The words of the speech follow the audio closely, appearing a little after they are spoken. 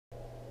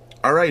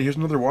Alright, here's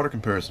another water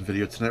comparison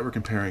video. Tonight we're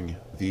comparing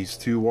these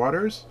two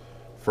waters.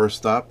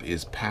 First up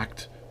is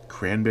Pact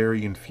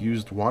Cranberry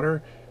Infused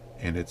Water,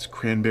 and it's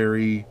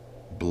cranberry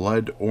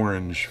blood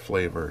orange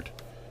flavored.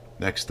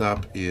 Next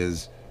up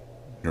is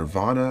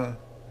Nirvana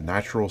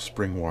Natural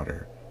Spring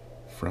Water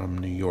from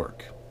New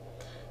York.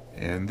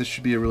 And this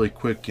should be a really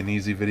quick and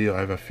easy video. I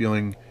have a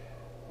feeling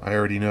I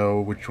already know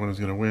which one is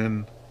going to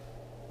win.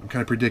 I'm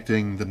kind of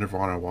predicting the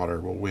Nirvana water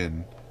will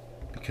win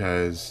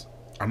because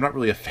I'm not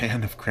really a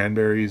fan of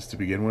cranberries to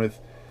begin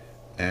with,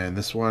 and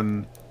this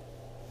one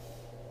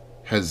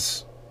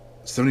has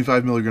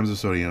 75 milligrams of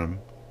sodium,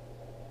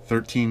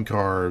 13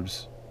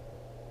 carbs,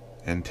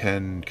 and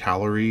 10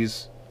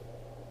 calories,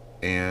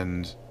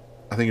 and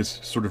I think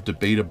it's sort of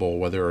debatable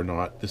whether or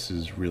not this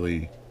is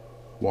really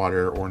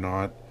water or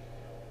not.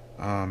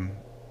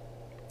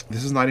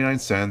 This is 99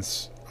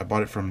 cents. I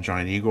bought it from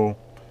Giant Eagle.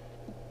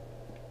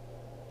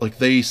 Like,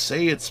 they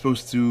say it's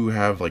supposed to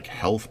have like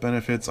health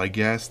benefits, I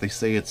guess. They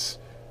say it's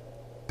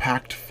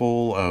packed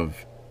full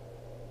of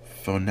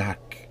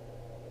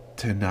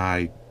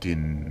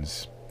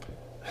phonactinidins,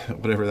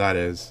 whatever that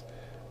is.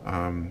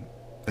 And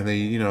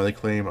they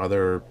claim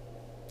other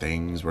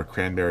things where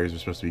cranberries are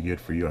supposed to be good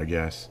for you, I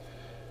guess.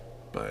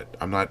 But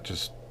I'm not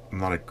a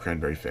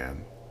cranberry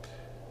fan.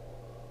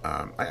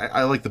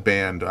 I like the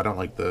band. I don't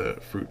like the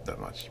fruit that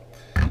much.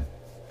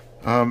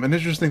 An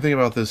interesting thing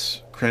about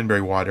this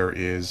cranberry water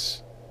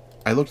is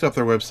I looked up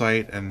their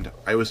website and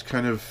I was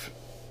kind of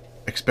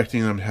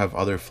expecting them to have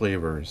other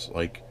flavors,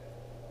 like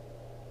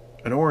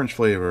an orange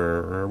flavor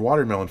or a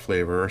watermelon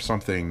flavor or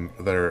something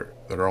that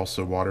are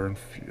also water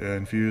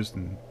infused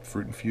and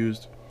fruit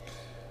infused.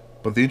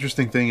 But the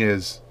interesting thing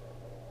is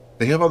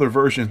they have other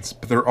versions,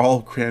 but they're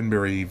all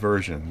cranberry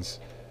versions.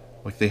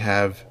 Like, they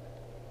have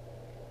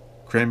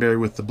cranberry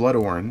with the blood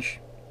orange,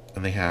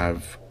 and they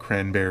have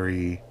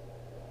cranberry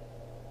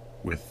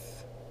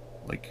with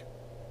like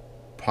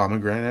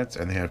pomegranates,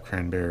 and they have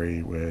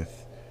cranberry with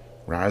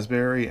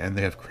raspberry, and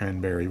they have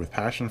cranberry with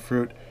passion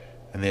fruit,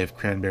 and they have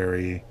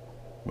cranberry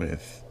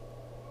with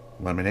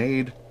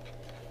lemonade.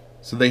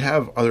 So they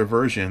have other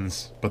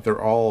versions, but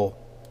they're all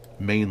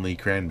mainly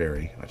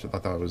cranberry. I just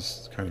thought that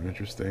was kind of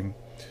interesting.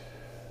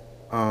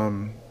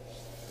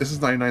 This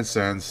is 99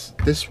 cents.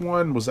 This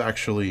one was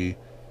actually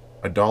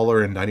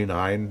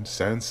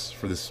 $1.99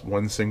 for this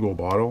one single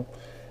bottle,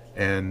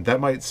 and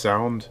that might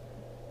sound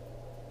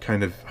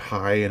kind of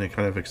high and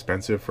kind of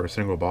expensive for a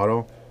single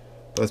bottle.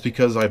 That's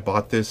because I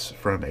bought this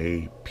from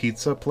a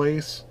pizza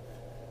place,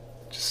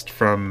 just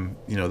from,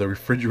 the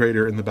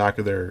refrigerator in the back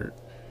of their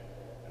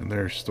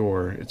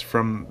store. It's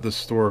from the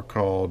store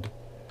called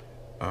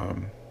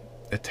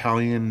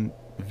Italian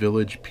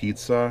Village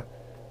Pizza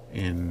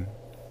in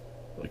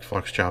like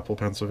Fox Chapel,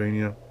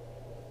 Pennsylvania.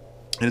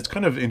 And it's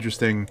kind of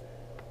interesting.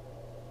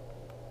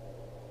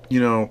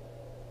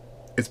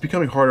 It's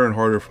becoming harder and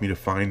harder for me to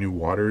find new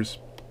waters,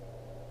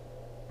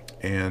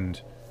 and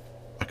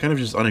I kind of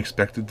just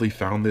unexpectedly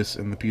found this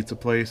in the pizza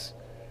place.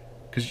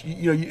 Because,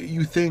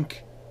 you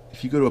think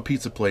if you go to a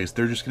pizza place,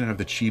 they're just going to have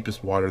the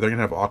cheapest water. They're going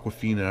to have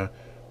Aquafina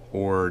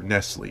or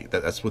Nestle.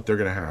 That's what they're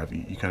going to have.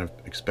 You kind of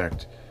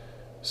expect.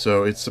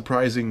 So it's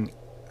surprising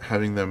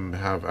having them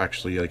have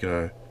actually like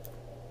a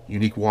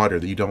unique water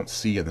that you don't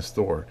see in the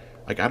store.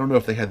 Like, I don't know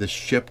if they had this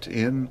shipped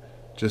in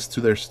just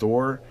to their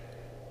store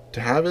to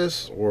have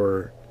this,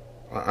 or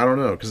I don't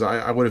know, because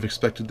I would have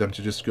expected them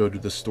to just go to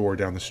the store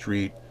down the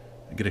street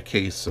and get a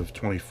case of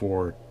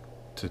 24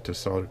 to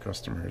sell to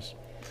customers.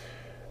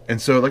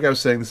 And so, like I was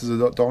saying, this is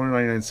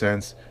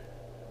 $1.99,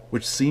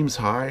 which seems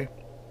high,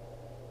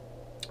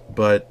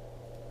 but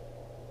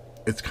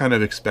it's kind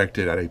of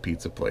expected at a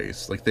pizza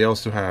place. Like, they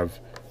also have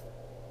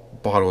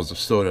bottles of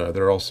soda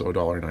that are also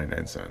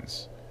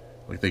 $1.99.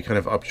 Like, they kind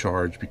of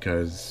upcharge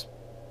because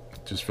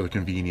just for the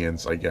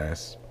convenience, I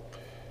guess.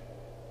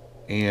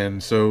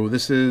 And so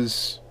this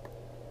is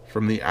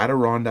from the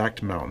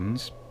Adirondack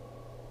Mountains,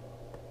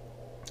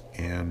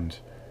 and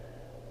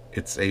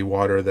it's a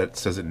water that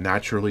says it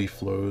naturally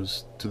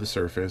flows to the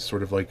surface,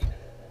 sort of like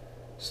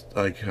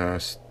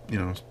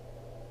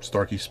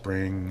Starkey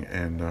Spring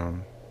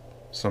and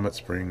Summit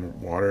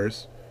Spring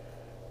waters.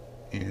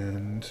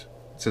 And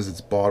it says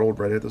it's bottled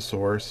right at the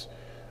source.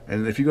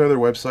 And if you go to their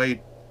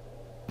website,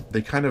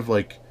 they kind of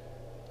like,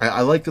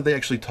 I like that they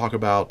actually talk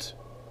about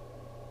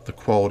the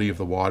quality of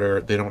the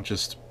water. They don't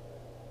just,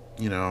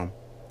 they're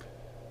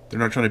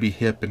not trying to be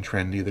hip and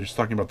trendy. They're just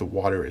talking about the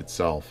water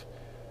itself.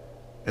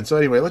 And so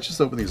anyway, let's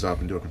just open these up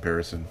and do a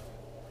comparison.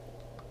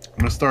 I'm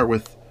going to start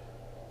with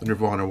the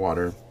Nirvana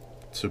water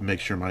to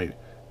make sure my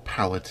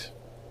palate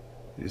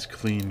is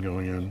clean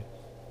going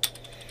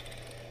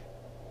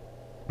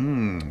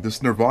in.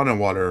 This Nirvana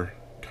water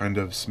kind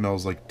of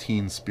smells like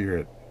Teen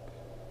Spirit.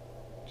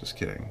 Just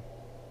kidding.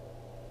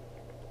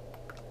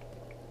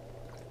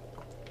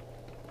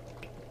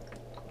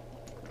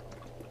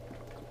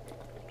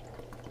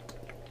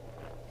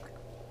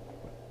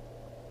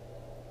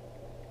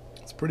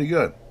 It's pretty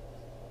good.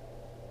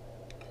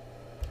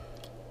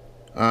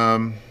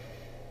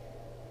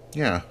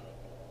 Yeah.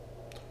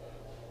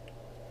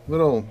 A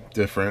little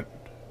different,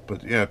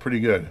 But yeah, pretty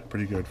good.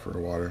 Pretty good for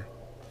water.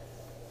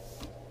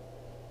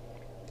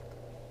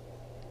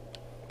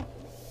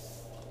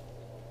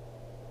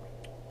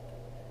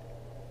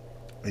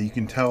 You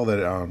can tell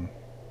that,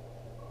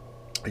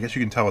 I guess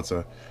you can tell it's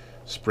a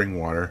spring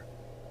water.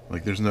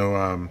 Like, there's no,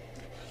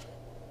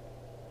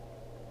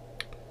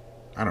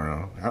 I don't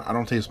know. I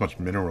don't taste much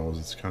minerals.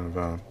 It's kind of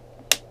a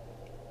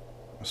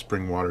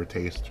spring water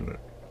taste to it.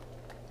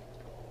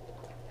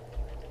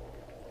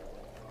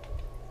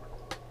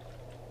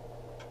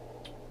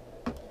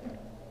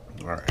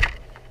 Alright.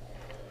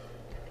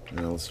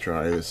 Now let's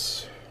try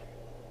this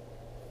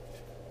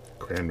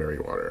cranberry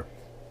water.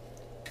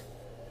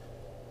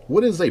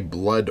 What is a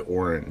blood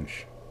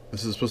orange?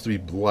 This is supposed to be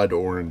blood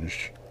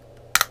orange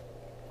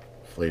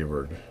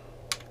flavored.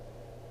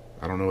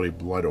 I don't know what a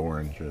blood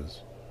orange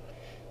is.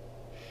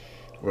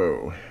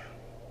 Whoa.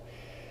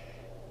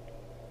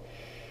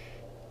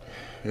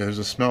 Yeah, there's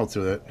a smell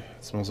to it.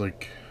 It smells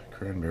like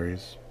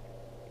cranberries.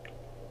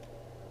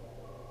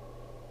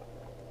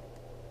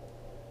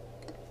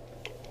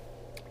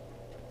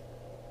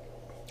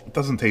 It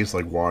doesn't taste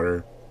like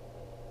water.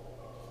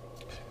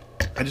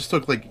 I just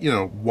took, like, you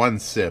know, one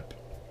sip,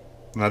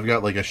 and I've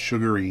got like a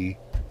sugary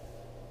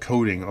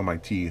coating on my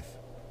teeth.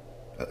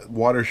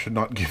 Water should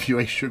not give you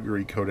a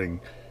sugary coating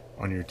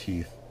on your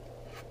teeth.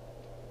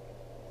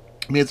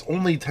 I mean, it's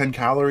only 10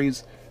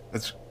 calories.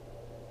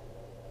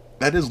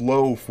 That is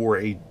low for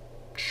a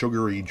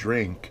sugary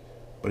drink,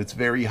 but it's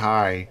very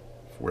high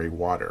for a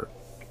water.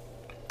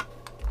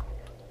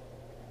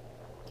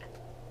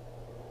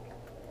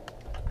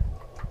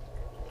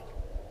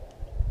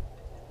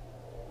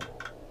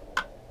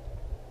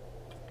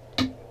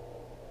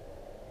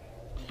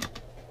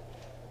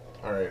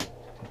 Alright,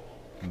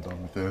 I'm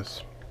done with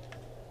this.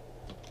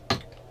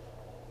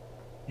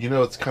 You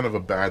know, it's kind of a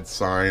bad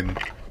sign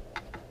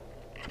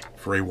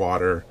for a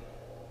water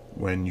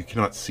when you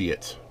cannot see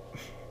it.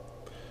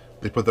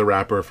 They put the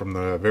wrapper from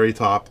the very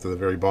top to the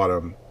very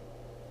bottom.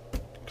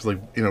 Because,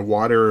 like, you know,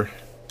 water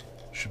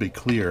should be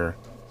clear.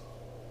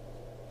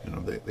 You know,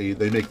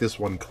 they make this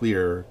one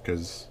clear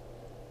because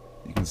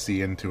you can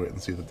see into it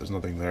and see that there's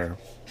nothing there.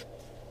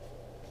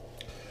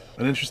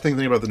 An interesting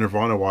thing about the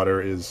Nirvana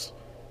water is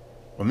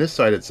on this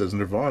side it says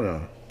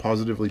Nirvana,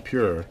 positively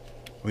pure.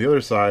 On the other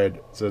side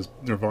it says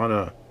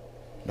Nirvana,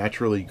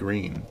 naturally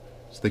green.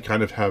 So they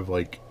kind of have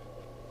like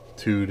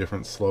two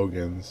different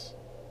slogans.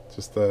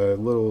 Just a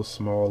little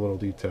small little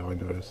detail I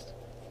noticed.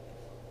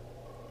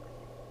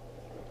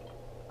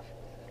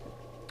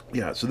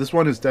 Yeah, so this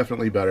one is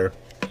definitely better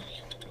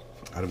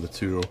out of the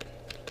two.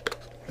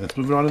 And let's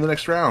move on to the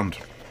next round.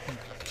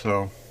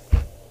 So,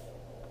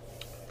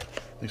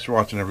 thanks for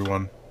watching,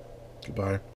 everyone. Goodbye.